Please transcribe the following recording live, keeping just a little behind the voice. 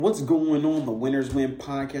What's going on, the Winners Win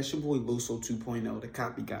podcast? Your boy Loso 2.0, the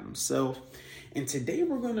copycat himself. And today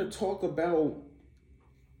we're going to talk about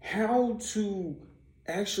how to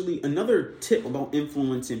another tip about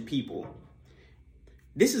influencing people.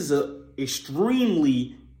 This is a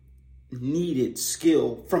extremely needed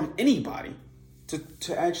skill from anybody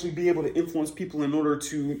to actually be able to influence people in order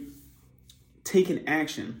to take an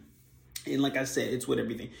action. And like I said, it's with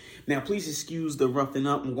everything. Now, please excuse the roughing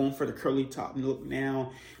up. I'm going for the curly top look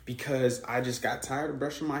now because I just got tired of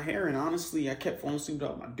brushing my hair. And honestly, I kept falling asleep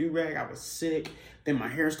without my do-rag. I was sick. Then my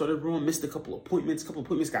hair started growing. Missed a couple appointments. A couple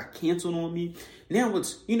appointments got canceled on me. Now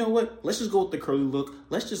you know what? Let's just go with the curly look.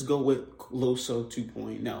 Let's just go with Loso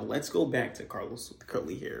 2.0. Let's go back to Carlos with the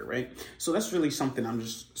curly hair, right? So that's really something I'm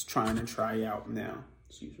just trying to try out now.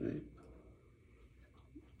 Excuse me.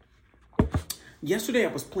 Yesterday,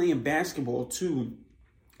 I was playing basketball, too,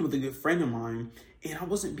 with a good friend of mine, and I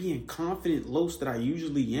wasn't being confident, Los, that I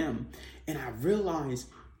usually am. And I realized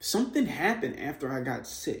something happened after I got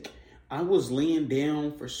sick. I was laying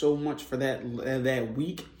down for so much for that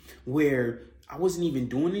week where I wasn't even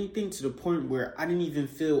doing anything, to the point where I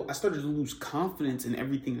started to lose confidence in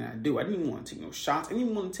everything that I do. I didn't even want to take no shots. I didn't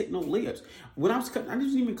even want to take no layups. When I was cutting, I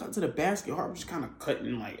didn't even cut to the basket. I was just kind of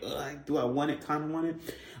cutting like, do I want it? Kind of want it.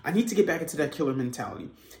 I need to get back into that killer mentality.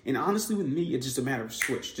 And honestly, with me, it's just a matter of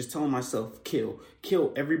switch. Just telling myself, kill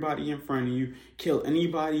everybody in front of you, kill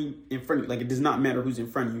anybody in front of you. Like, it does not matter who's in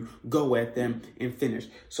front of you. Go at them and finish.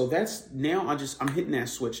 So I'm hitting that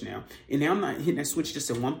switch now. And now I'm not hitting that switch just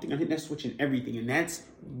in one thing. I'm hitting that switch in everything. And that's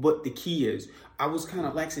what the key is. I was kind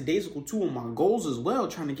of lackadaisical too on my goals as well,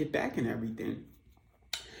 trying to get back in everything.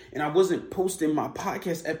 And I wasn't posting my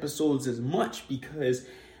podcast episodes as much because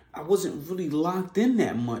I wasn't really locked in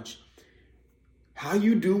that much. How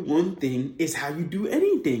you do one thing is how you do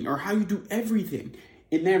anything, or how you do everything.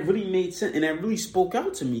 And that really made sense. And that really spoke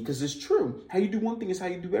out to me because it's true. How you do one thing is how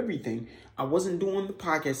you do everything. I wasn't doing the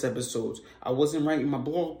podcast episodes. I wasn't writing my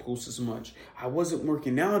blog posts as much. I wasn't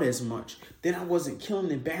working out as much. Then I wasn't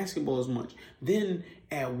killing in basketball as much. Then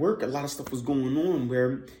at work, a lot of stuff was going on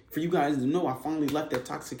where, for you guys to know, I finally left that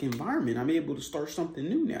toxic environment. I'm able to start something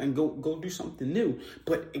new now and go do something new.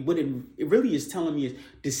 But what it really is telling me is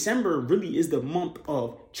December really is the month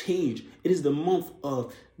of change. It is the month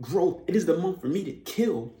of growth. It is the month for me to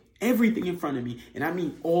kill everything in front of me. And I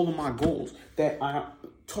mean all of my goals that I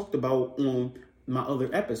talked about on my other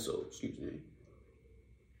episodes. Excuse me.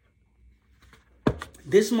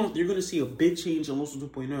 This month, you're going to see a big change in Loso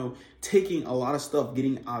 2.0, taking a lot of stuff,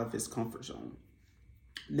 getting out of his comfort zone.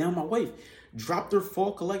 Now, my wife dropped her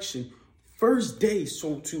fall collection. First day,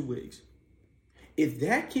 sold 2 wigs. If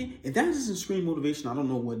that doesn't scream motivation, I don't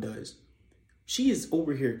know what does. She is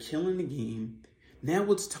over here killing the game.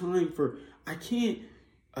 Now it's time for,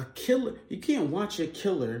 you can't watch a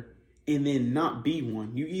killer and then not be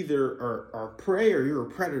one. You either are prey or you're a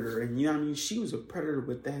predator. And you know what I mean? She was a predator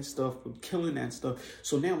with that stuff, with killing that stuff.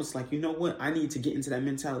 So now it's like, you know what? I need to get into that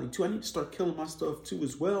mentality too. I need to start killing my stuff too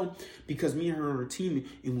as well, because me and her are a team.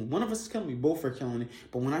 And when one of us is killing, we both are killing it.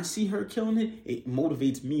 But when I see her killing it, it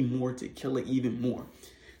motivates me more to kill it even more.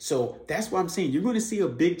 So that's why I'm saying you're going to see a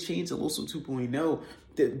big change in Loso 2.0.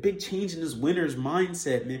 The big change in this winner's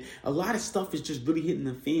mindset, man. A lot of stuff is just really hitting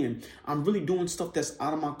the fan. I'm really doing stuff that's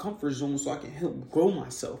out of my comfort zone so I can help grow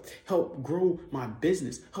myself, help grow my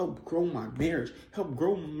business, help grow my marriage, help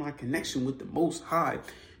grow my connection with the Most High.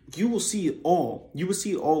 You will see it all. You will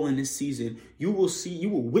see it all in this season. You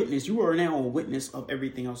are now a witness of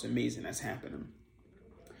everything else amazing that's happening.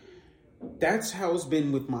 That's how it's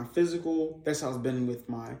been with my physical. That's how it's been with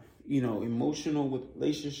my, emotional, with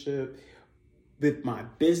relationship, with my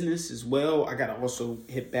business as well. I got to also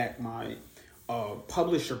hit back my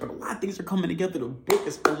publisher, but a lot of things are coming together. The book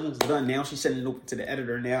is almost done now. She's sending it over to the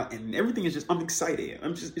editor now, and everything is I'm excited.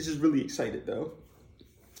 It's just really excited though.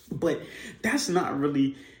 But that's not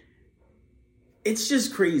really, it's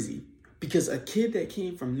just crazy. Because a kid that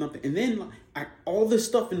came from nothing, and then all this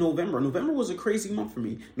stuff in November. November was a crazy month for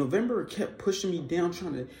me. November kept pushing me down,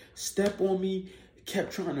 trying to step on me,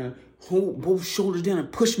 kept trying to hold both shoulders down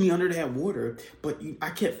and push me under that water. But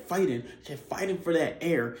I kept fighting for that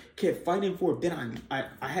air, kept fighting for it. Then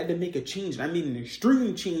I had to make a change. I made an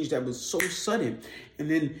extreme change that was so sudden.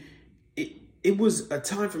 And then it was a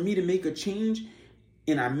time for me to make a change,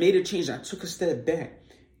 and I made a change. I took a step back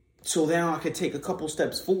so now I could take a couple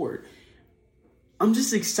steps forward. I'm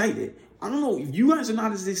just excited. I don't know if you guys are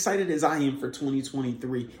not as excited as I am for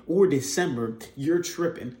 2023 or December. You're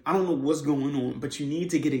tripping. I don't know what's going on, but you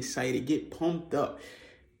need to get excited, get pumped up.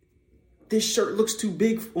 this shirt looks too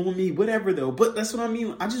big on me, whatever though. But that's what I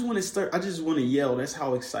mean. I just want to yell. That's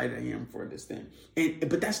how excited I am for this thing.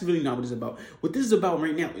 But that's really not what it's about. What this is about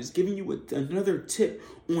right now is giving you another tip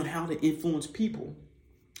on how to influence people.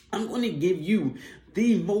 I'm going to give you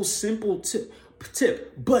the most simple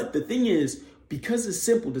tip. But the thing is, because it's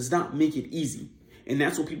simple does not make it easy. And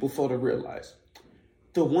that's what people fail to realize.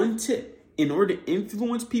 The one tip in order to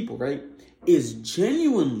influence people, right, is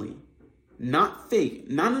genuinely, not fake.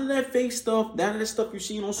 None of that fake stuff, none of that stuff you're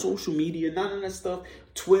seeing on social media, none of that stuff,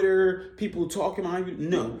 Twitter, people talking about you.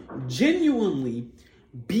 No, genuinely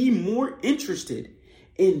be more interested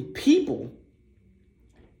in people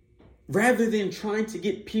rather than trying to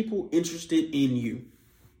get people interested in you.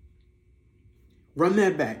 Run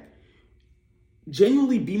that back.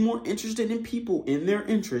 Genuinely be more interested in people, in their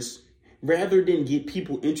interests, rather than get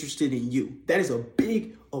people interested in you. That is a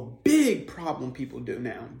big problem people do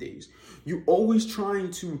nowadays. You're always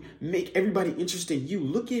trying to make everybody interested in you.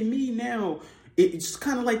 Look at me now. It's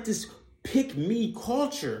kind of like this pick me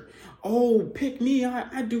culture. Oh, pick me.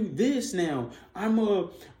 I do this now. I'm a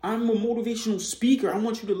motivational speaker. I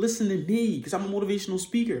want you to listen to me because I'm a motivational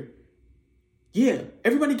speaker. Yeah,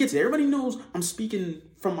 everybody gets it. Everybody knows I'm speaking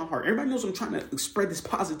from my heart. Everybody knows I'm trying to spread this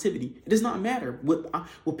positivity. It does not matter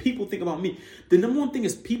what people think about me. The number one thing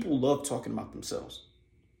is people love talking about themselves.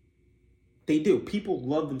 They do. People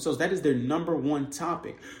love themselves. That is their number one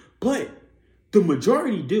topic. But the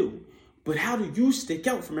majority do. But how do you stick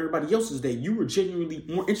out from everybody else is that you are genuinely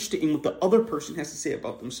more interested in what the other person has to say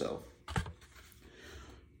about themselves.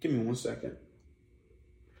 Give me 1 second.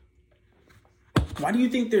 Why do you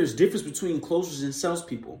think there's difference between closers and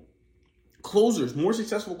salespeople? Closers, more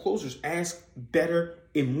successful closers, ask better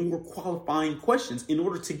and more qualifying questions in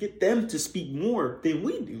order to get them to speak more than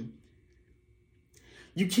we do.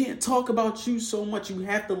 You can't talk about you so much. You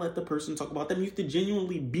have to let the person talk about them. You have to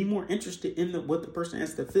genuinely be more interested in what the person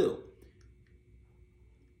has to feel.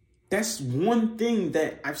 That's one thing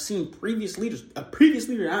that I've seen previous leaders, a previous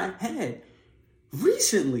leader I had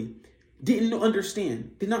recently did not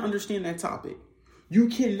understand that topic. You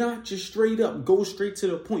cannot just straight up go straight to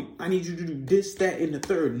the point. I need you to do this, that, and the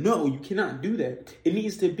third. No, you cannot do that. It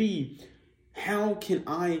needs to be, how can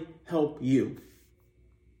I help you?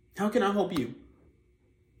 How can I help you?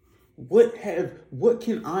 What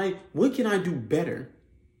can I do better?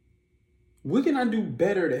 What can I do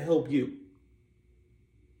better to help you?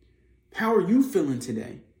 How are you feeling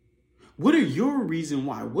today? What are your reason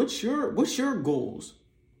why? What's your goals?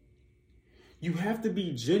 You have to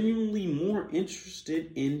be genuinely more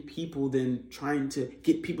interested in people than trying to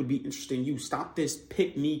get people to be interested in you. Stop this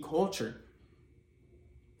pick me culture.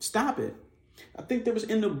 Stop it. I think there was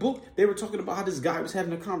in the book, they were talking about how this guy was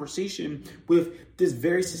having a conversation with this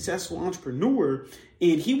very successful entrepreneur,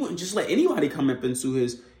 and he wouldn't just let anybody come up into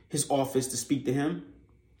his office to speak to him.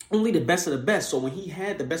 Only the best of the best. So when he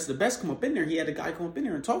had the best of the best come up in there, he had a guy come up in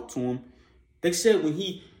there and talk to him. They said when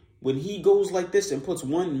he goes like this and puts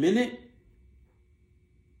 1 minute,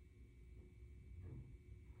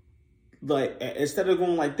 like instead of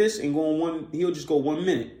going like this and going he'll just go 1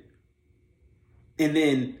 minute. And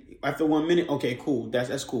then after 1 minute, okay, cool.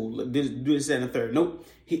 That's cool. Do this, that, and the third. Nope.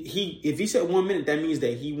 If he said 1 minute, that means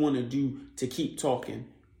that he wanted you to keep talking.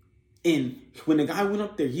 And when the guy went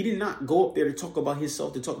up there, he did not go up there to talk about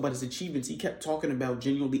himself, to talk about his achievements. He kept talking about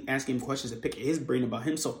genuinely asking him questions and picking his brain about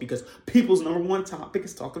himself, because people's number one topic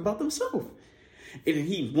is talking about themselves. And then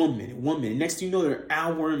he, 1 minute. Next thing you know, they're an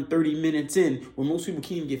hour and 30 minutes in, where most people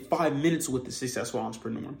can't even get 5 minutes with the successful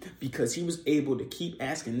entrepreneur, because he was able to keep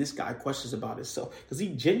asking this guy questions about himself, because he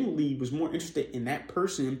genuinely was more interested in that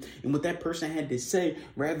person and what that person had to say,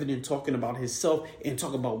 rather than talking about himself and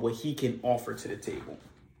talk about what he can offer to the table.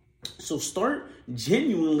 So start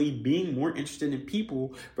genuinely being more interested in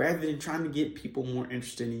people rather than trying to get people more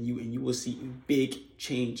interested in you, and you will see a big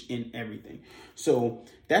change in everything. So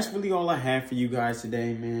that's really all I have for you guys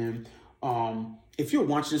today, man. If you're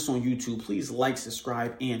watching this on YouTube, please like,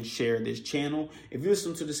 subscribe, and share this channel. If you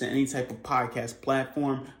listen to this on any type of podcast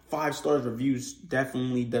platform, 5 stars reviews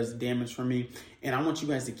definitely does damage for me. And I want you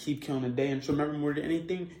guys to keep killing the day. And remember, more than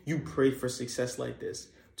anything, you pray for success like this.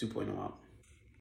 2.0 out.